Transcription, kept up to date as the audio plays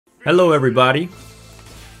Hello everybody,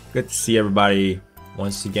 good to see everybody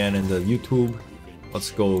once again in the YouTube.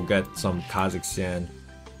 Let's go get some Kazakhstan.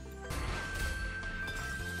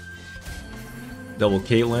 Double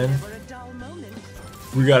Caitlyn.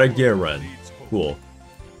 We got a Garen. Cool.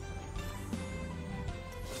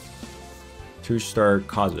 2-star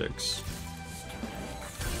Kazakhs.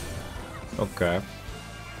 Okay.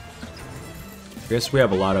 I guess we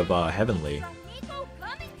have a lot of Heavenly.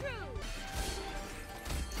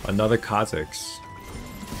 Another Kazakhs.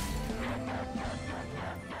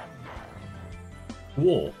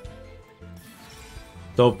 Cool.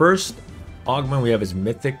 So first augment we have is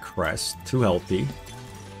Mythic Crest, 2 healthy.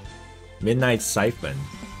 Midnight Siphon.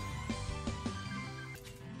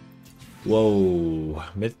 Whoa,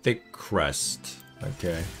 Mythic Crest.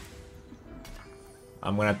 Okay.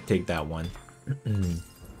 I'm gonna have to take that one.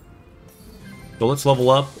 So let's level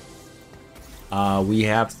up. We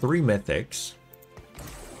have 3 Mythics.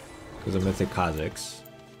 Because of Mythic Kazakhs.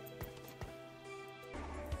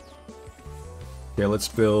 Okay, let's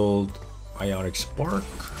build Ionic Spark.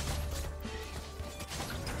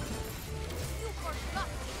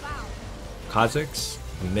 Kazakhs,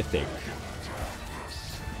 Mythic.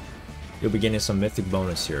 You'll be getting some Mythic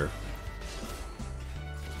bonus here.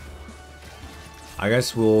 I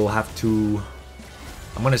guess we'll have to...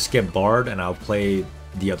 I'm gonna skip BARD and I'll play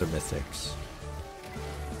the other Mythics.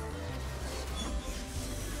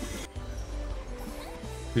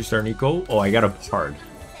 Three-star Nico. Oh, I got a BARD.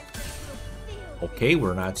 Okay,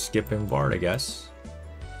 we're not skipping BARD, I guess.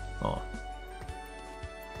 Oh.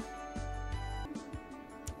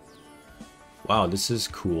 Wow, this is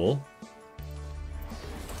cool.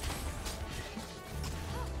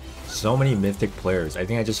 So many Mythic players. I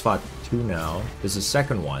think I just fought 2 now. This is the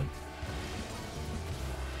second one.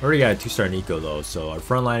 Already got a 2-star Nico though, so our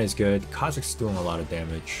front line is good. Kazakh's doing a lot of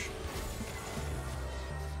damage.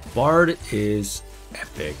 BARD is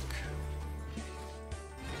epic.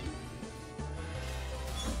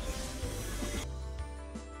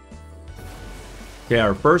 Okay,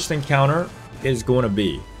 our first encounter is going to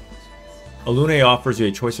be Alune offers you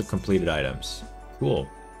a choice of completed items. Cool.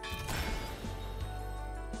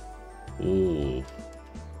 Ooh.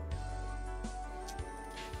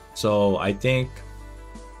 So I think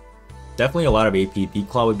definitely a lot of AP.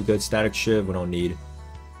 Declaw would be good. Static Shiv we don't need.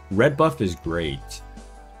 Red buff is great.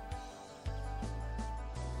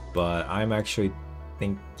 But I'm actually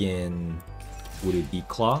thinking, would it be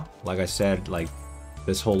Claw? Like I said, like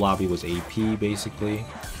this whole lobby was AP basically.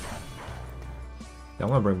 I'm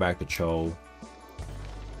gonna bring back the Cho.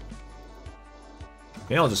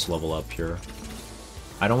 Maybe I'll just level up here.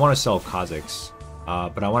 I don't want to sell Kazakhs,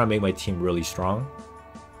 but I want to make my team really strong.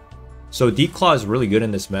 So Declaw is really good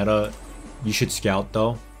in this meta. You should scout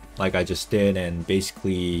though, like I just did, and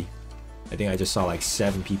basically, I think I just saw like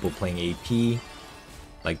 7 people playing AP.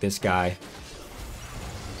 Like this guy.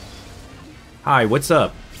 Hi, what's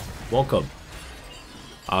up? Welcome.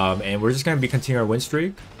 And we're just gonna be continuing our win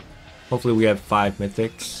streak. Hopefully we have 5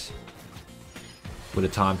 Mythics with a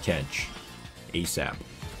Tom Kench ASAP.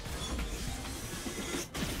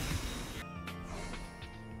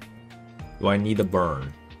 Do I need a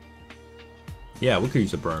burn? Yeah, we could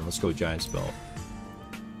use a burn. Let's go Giant Spell.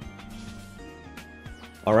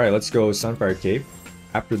 Alright, let's go Sunfire Cape.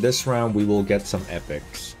 After this round, we will get some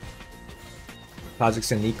epics.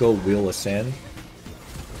 Kazakhs and Nico will ascend.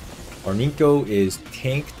 Our Nico is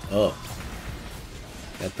tanked up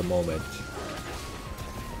at the moment.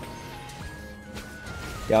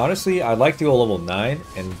 Yeah, honestly, I'd like to go level 9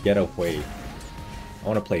 and get a Hui. I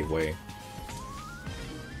want to play Hui.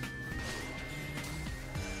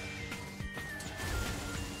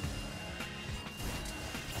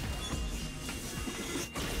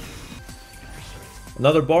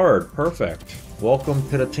 Another BARD, perfect. Welcome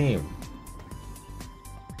to the team.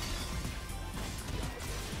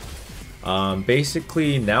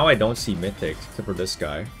 Basically, now I don't see Mythics, except for this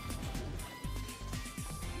guy.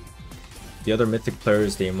 The other Mythic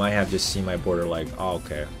players, they might have just seen my border like, oh,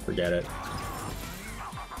 okay, forget it.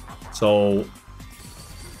 So,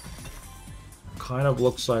 kind of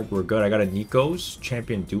looks like we're good. I got a Nico's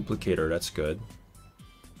Champion Duplicator, that's good.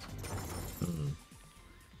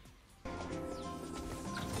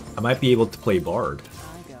 I might be able to play BARD.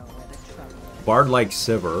 BARD likes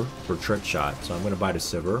Sivir for trick shot, so I'm going to buy the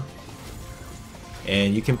Sivir.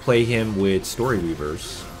 And you can play him with Story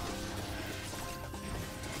Weavers.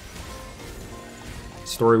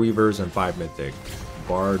 Story Weavers and 5 Mythic.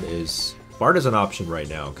 BARD is an option right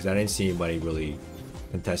now, because I didn't see anybody really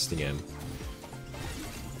contesting him.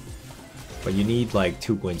 But you need like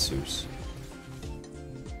 2 Guinsus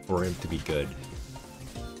for him to be good.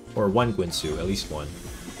 Or 1 Guinsu, at least 1.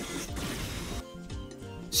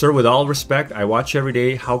 Sir, with all respect, I watch every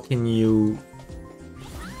day. How can you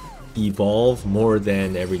evolve more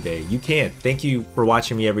than every day? You can't. Thank you for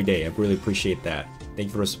watching me every day. I really appreciate that. Thank you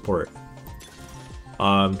for the support.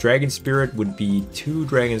 Dragon Spirit would be 2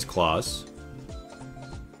 Dragon's Claws.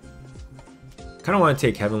 Kind of want to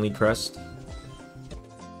take Heavenly Crest.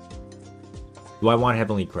 Do I want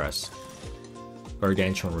Heavenly Crest?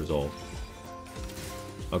 Gargantuan Resolve.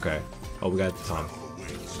 Okay. Oh, we got the Tom.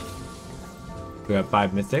 We got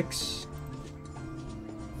 5 Mythics.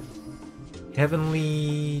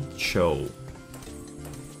 Heavenly Cho.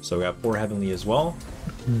 So we got 4 Heavenly as well.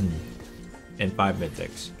 And 5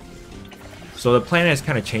 Mythics. So the plan has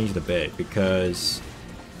kind of changed a bit because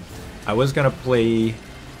I was going to play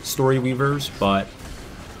Story Weavers, but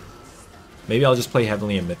maybe I'll just play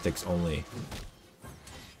Heavenly and Mythics only.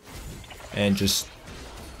 And just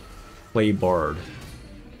play Bard.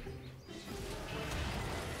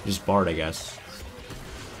 Just Bard, I guess.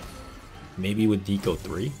 Maybe with Deco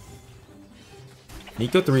 3.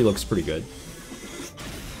 Deco 3 looks pretty good.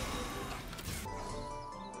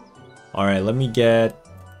 Alright, let me get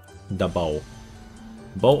the bow.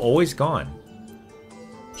 Bow always gone.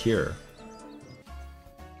 Here.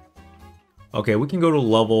 Okay, we can go to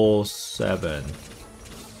level 7.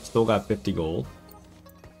 Still got 50 gold.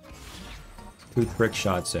 2 trick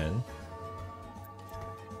shots in.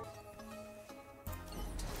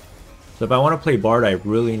 So if I want to play Bard, I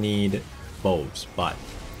really need bows, but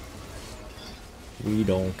we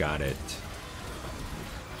don't got it.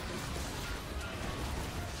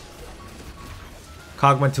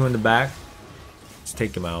 Cogma 2 in the back. Let's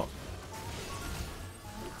take him out.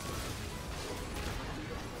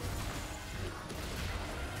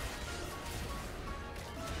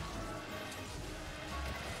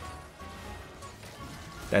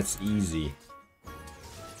 That's easy.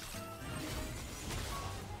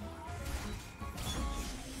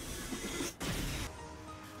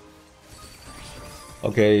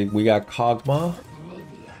 Okay, we got Kog'Maw.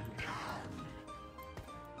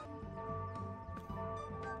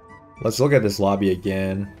 Let's look at this lobby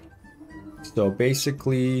again. So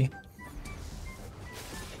basically...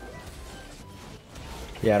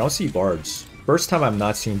 yeah, I don't see Bards. First time I'm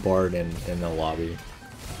not seeing Bard in the lobby.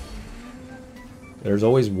 There's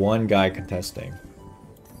always one guy contesting.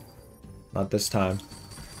 Not this time.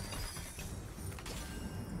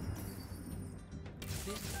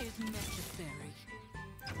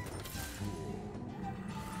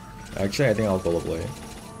 Actually, I think I'll go level 8.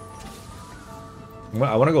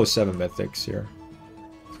 I want to go 7 Mythics here.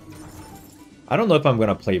 I don't know if I'm going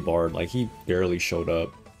to play Bard. Like, he barely showed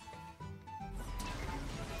up.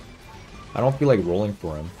 I don't feel like rolling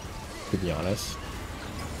for him, to be honest.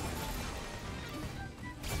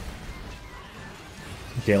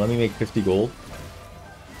 Okay, let me make 50 gold.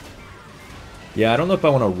 Yeah, I don't know if I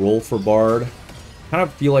want to roll for Bard. Kind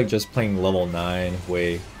of feel like just playing level 9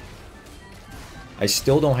 way. I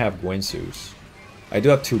still don't have Gwynsu's. I do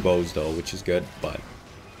have 2 bows though, which is good, but...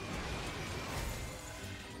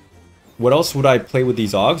 what else would I play with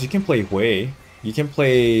these Augs? You can play Hui. You can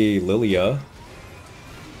play Lilia.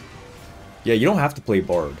 Yeah, you don't have to play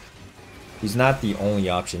Bard. He's not the only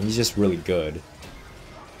option. He's just really good.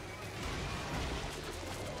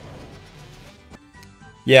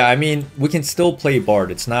 Yeah, I mean, we can still play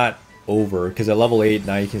Bard. It's not over, because at level 8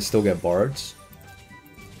 now you can still get Bards.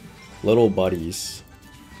 Little buddies.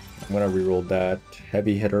 I'm gonna reroll that.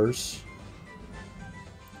 Heavy hitters.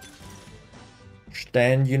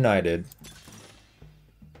 Stand United.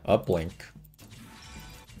 Uplink.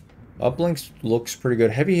 Uplink looks pretty good.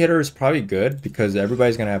 Heavy hitter is probably good because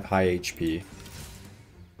everybody's gonna have high HP.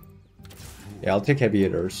 Yeah, I'll take heavy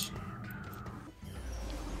hitters.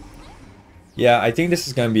 Yeah, I think this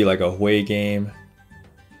is gonna be like a Hui game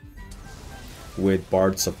with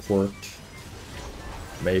Bard support.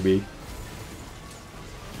 Maybe.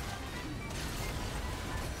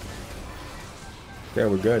 Yeah,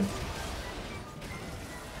 we're good.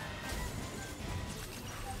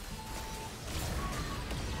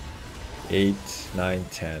 Eight, 9,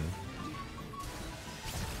 10.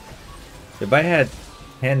 If I had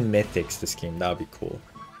 10 mythics this game, that would be cool.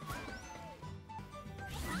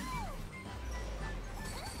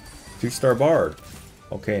 2-star Bard.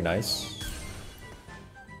 Okay, nice.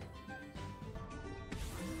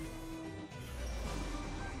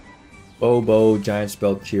 Bobo, Giant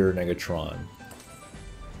Spell Tier, Negatron.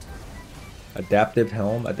 Adaptive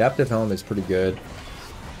Helm. Adaptive Helm is pretty good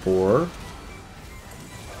for...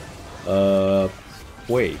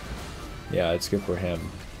 wait. Yeah, it's good for him.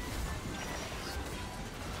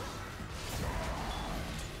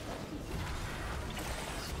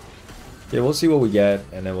 Yeah, we'll see what we get,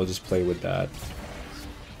 and then we'll just play with that.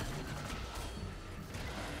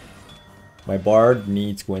 My Bard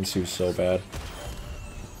needs Guinsu so bad.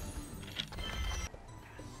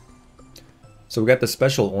 So we got the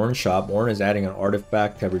special Ornn shop. Ornn is adding an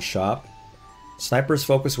artifact to every shop. Sniper's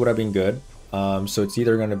focus would have been good. So it's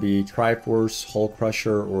either going to be Triforce, Hull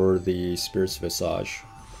Crusher, or the Spirit's Visage.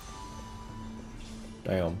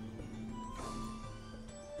 Damn.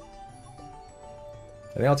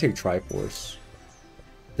 I think I'll take Triforce.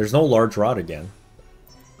 There's no large rod again.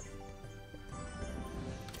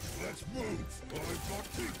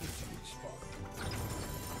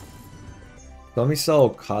 Let me sell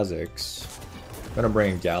Kha'Zix. I'm gonna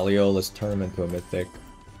bring Galio. Let's turn him into a Mythic.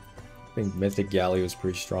 I think Mythic Galio is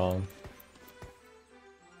pretty strong.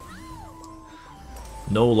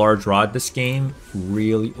 No large rod this game.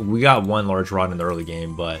 Really, we got one large rod in the early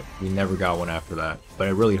game, but we never got one after that. But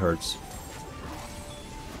it really hurts.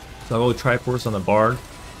 So I'll go Triforce on the Bard.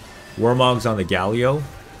 Warmog's on the Galio.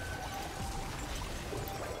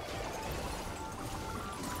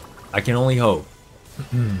 I can only hope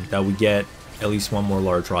that we get at least one more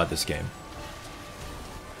large rod this game.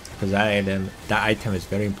 Because that item is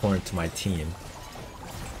very important to my team.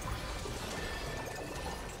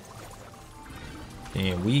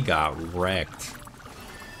 And we got wrecked.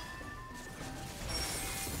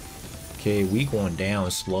 Okay, we going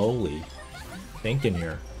down slowly. Thinking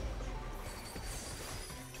here.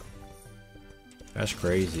 That's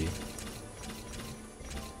crazy.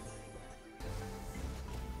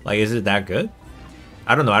 Like, is it that good?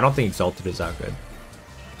 I don't know. I don't think Exalted is that good.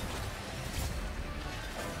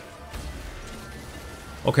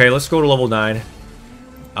 Okay, let's go to level 9.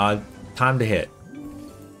 Time to hit.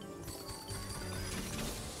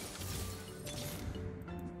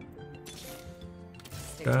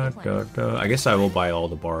 I guess I will buy all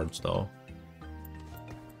the bards though.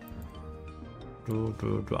 I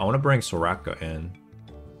want to bring Soraka in.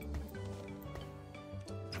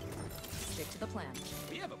 Stick to the plan.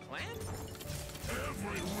 We have a plan?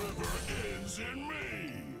 Every river ends in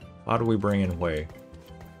me. How do we bring in Hui?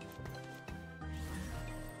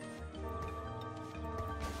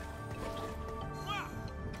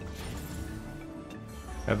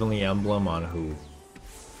 Heavenly Emblem on who?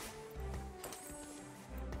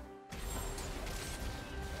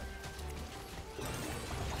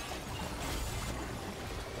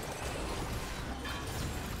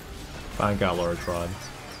 I got large rod.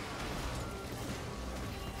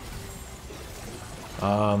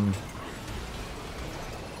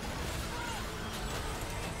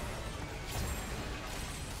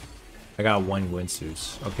 I got one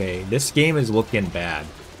Winsus. Okay, this game is looking bad.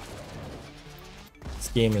 This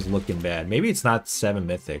game is looking bad. Maybe it's not 7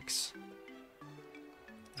 mythics.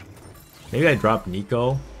 Maybe I dropped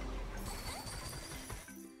Nico.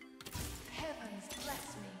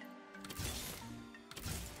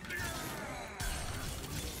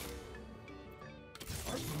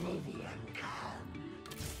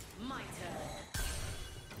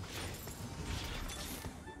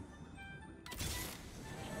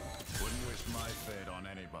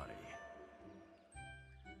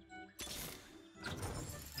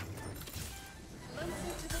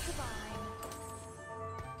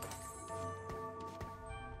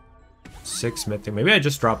 Six mythic. Maybe I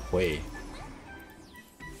just dropped Hui.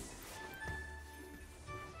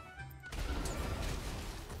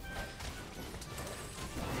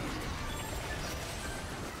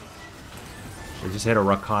 We just hit a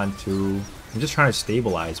Rakan too. I'm just trying to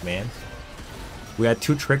stabilize, man. We had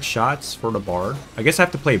 2 trick shots for the Bard. I guess I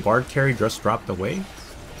have to play Bard carry, just drop the Hui.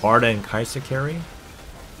 Bard and Kaisa carry.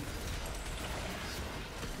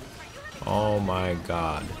 Oh my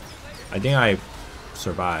god. I think I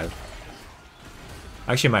survived.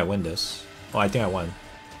 I actually might win this. Oh, I think I won.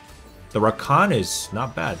 The Rakan is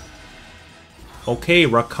not bad. Okay,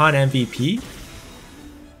 Rakan MVP.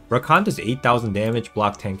 Rakan does 8,000 damage,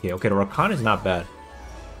 block 10k. Okay, the Rakan is not bad.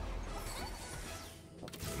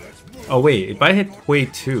 Oh wait, if I hit Hui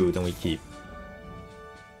 2, then we keep.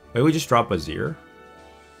 Maybe we just drop a Azir.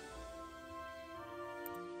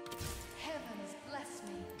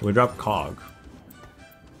 We drop Cog.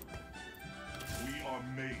 We are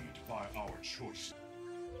made by our choice.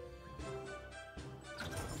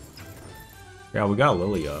 Yeah, we got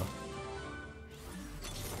Lilia.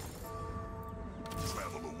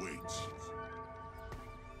 Travel awaits.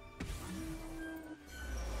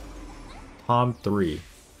 Tom 3.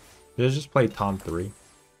 Let's just play Tom 3.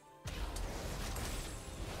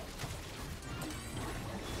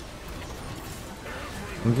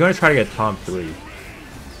 I'm gonna try to get Tom 3.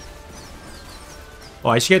 Oh,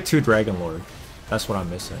 I should get 2 Dragon Lord. That's what I'm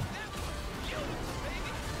missing.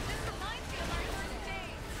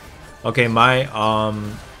 Okay, my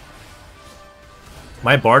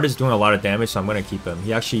My Bard is doing a lot of damage, so I'm going to keep him.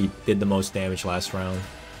 He actually did the most damage last round.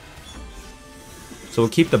 So we'll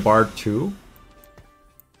keep the Bard 2.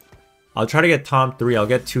 I'll try to get Tom 3. I'll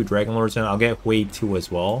get 2 Dragon Lords in. I'll get Hui 2 as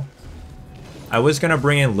well. I was going to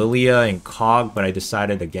bring in Lilia and Cog, but I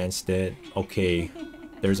decided against it. Okay,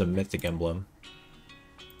 there's a Mythic Emblem.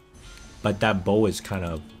 But that bow is kind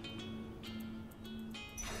of...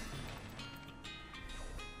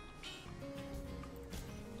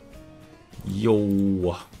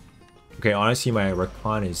 Yo. Okay, honestly, my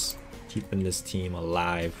Rakan is keeping this team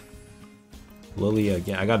alive. Lilia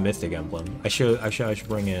again. I got Mythic Emblem. I should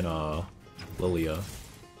bring in Lilia.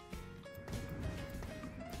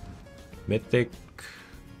 Mythic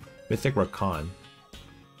Rakan.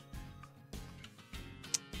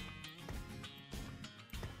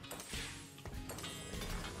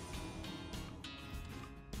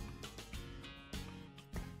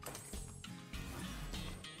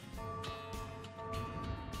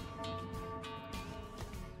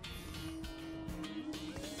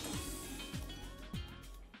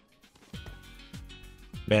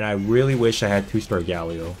 Man, I really wish I had 2-star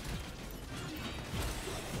Galio.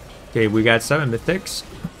 Okay, we got 7 Mythics.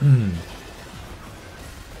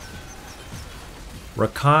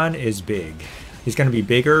 Rakan is big. He's going to be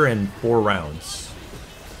bigger in 4 rounds.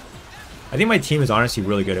 I think my team is honestly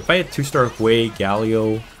really good. If I had 2-star Hui,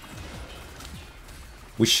 Galio,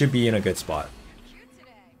 we should be in a good spot.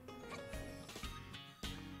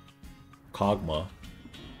 Kog'Maw.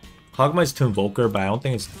 Kog'Maw is to Invoker, but I don't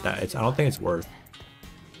think it's worth.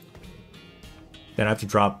 Then I have to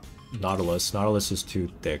drop Nautilus. Nautilus is too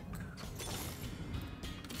thick.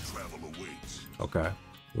 Okay,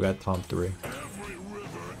 we got Tom 3.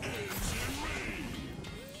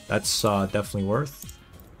 That's definitely worth.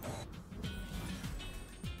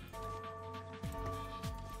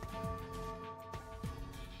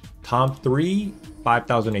 Tom 3,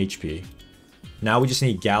 5,000 HP. Now we just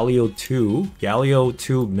need Galio 2. Galio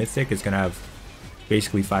 2 Mythic is going to have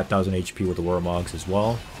basically 5,000 HP with the Warmogs as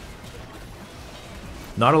well.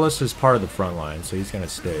 Nautilus is part of the front line, so he's going to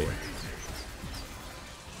stay.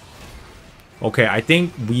 Okay, I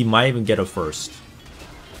think we might even get a first.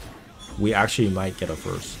 We actually might get a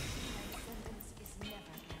first.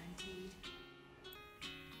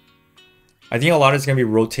 I think a lot is going to be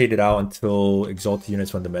rotated out until Exalted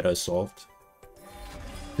units when the meta is solved.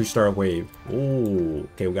 2-star wave. Ooh,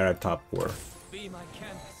 okay, we got our top 4.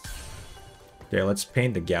 Okay, let's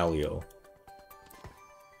paint the Galio.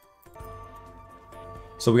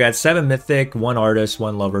 So we got 7 Mythic, 1 Artist,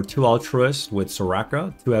 1 Lover, 2 Altruist with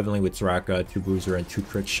Soraka, 2 Heavenly with Soraka, 2 Bruiser, and 2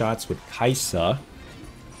 Trick Shots with Kaisa.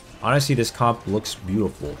 Honestly, this comp looks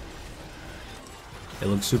beautiful. It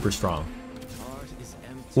looks super strong.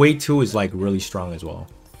 Hui 2 is like really strong as well.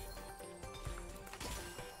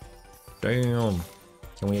 Damn.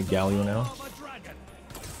 Can we get Galio now?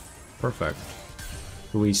 Perfect.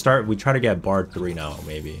 We try to get Bard 3 now,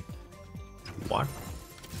 maybe. What?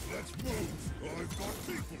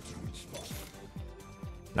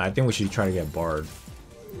 Nah, I think we should try to get Bard.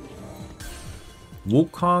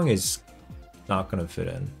 Wukong is not gonna fit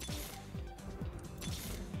in.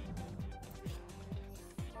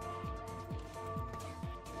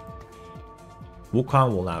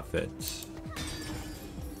 Wukong will not fit.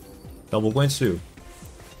 Double Guinsoo.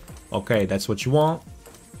 Okay, that's what you want.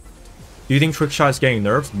 Do you think Trick Shot is getting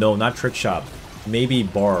nerfed? No, not Trick Shot. Maybe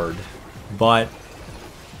Bard. But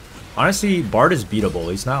honestly, Bard is beatable.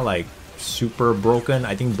 He's not like super broken.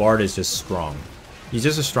 I think Bard is just strong. He's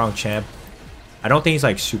just a strong champ. I don't think he's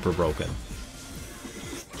like super broken.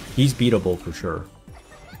 He's beatable for sure.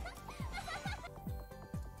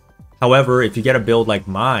 However, if you get a build like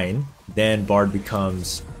mine, then Bard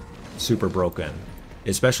becomes super broken.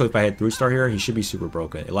 Especially if I hit 3-star here, he should be super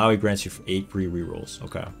broken. Illaoi grants you 8 free rerolls.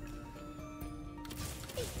 Okay.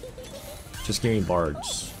 Just give me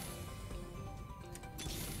Bards.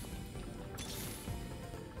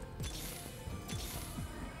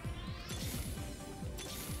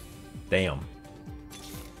 Damn.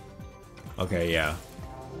 Okay, yeah.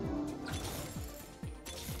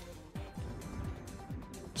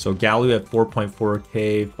 So Galio at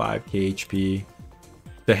 4.4k, 5k HP.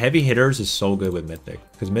 The heavy hitters is so good with Mythic,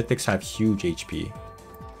 because Mythics have huge HP.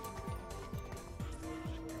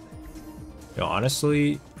 Yo,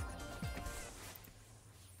 honestly,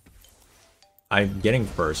 I'm getting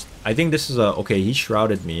first. I think this is a... Okay, he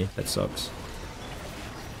shrouded me. That sucks.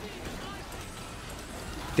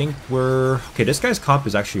 I think we're... Okay, this guy's comp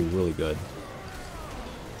is actually really good.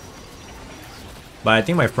 But I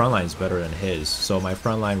think my front line is better than his. So my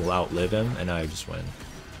front line will outlive him, and I just win.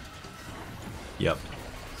 Yep.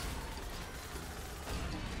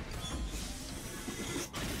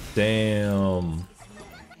 Damn.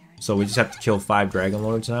 So we just have to kill 5 Dragon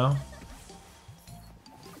Lords now.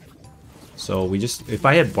 So we just... If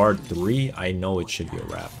I hit Bard 3, I know it should be a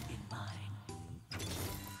wrap.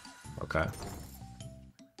 Okay.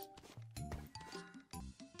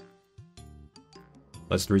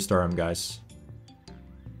 Let's restart him, guys.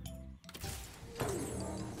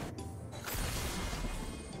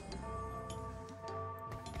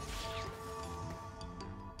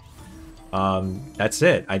 That's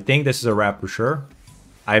it. I think this is a wrap for sure.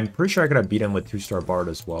 I'm pretty sure I could have beat him with 2-star Bard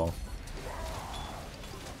as well.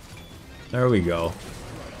 There we go.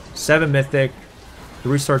 7 Mythic,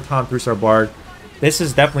 3-star Tom, 3-star Bard. This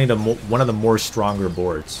is definitely one of the more stronger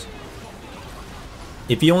boards.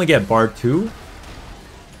 If you only get Bard 2,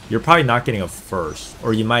 you're probably not getting a first.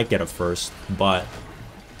 Or you might get a first, but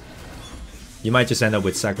you might just end up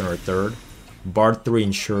with 2nd or 3rd. Bard 3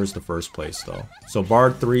 ensures the first place though. So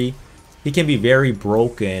Bard 3, he can be very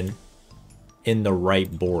broken in the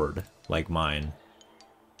right board, like mine.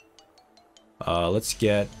 Let's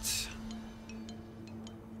get...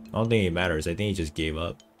 I don't think it matters. I think he just gave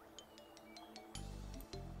up.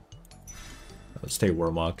 Let's take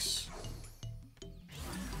Warmux.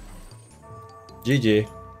 GG.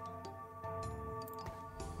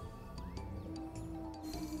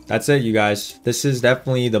 That's it, you guys. This is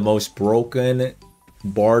definitely the most broken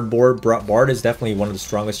Bard board. Bard is definitely one of the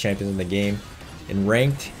strongest champions in the game. In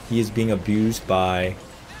ranked, he is being abused by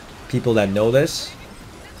people that know this.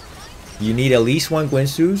 You need at least 1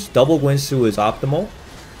 Guinsoo's. Double Guinsoo is optimal,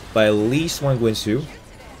 but at least 1 Guinsoo.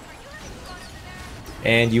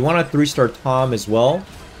 And you want a 3-star Tom as well,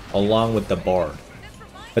 along with the Bard.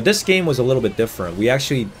 But this game was a little bit different. We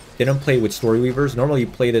actually didn't play with Story Weavers. Normally you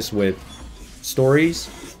play this with Stories.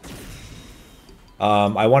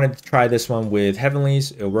 I wanted to try this one with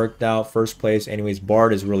Heavenlies. It worked out. First place. Anyways,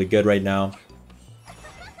 Bard is really good right now.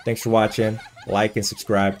 Thanks for watching. Like and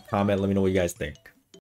subscribe. Comment. Let me know what you guys think.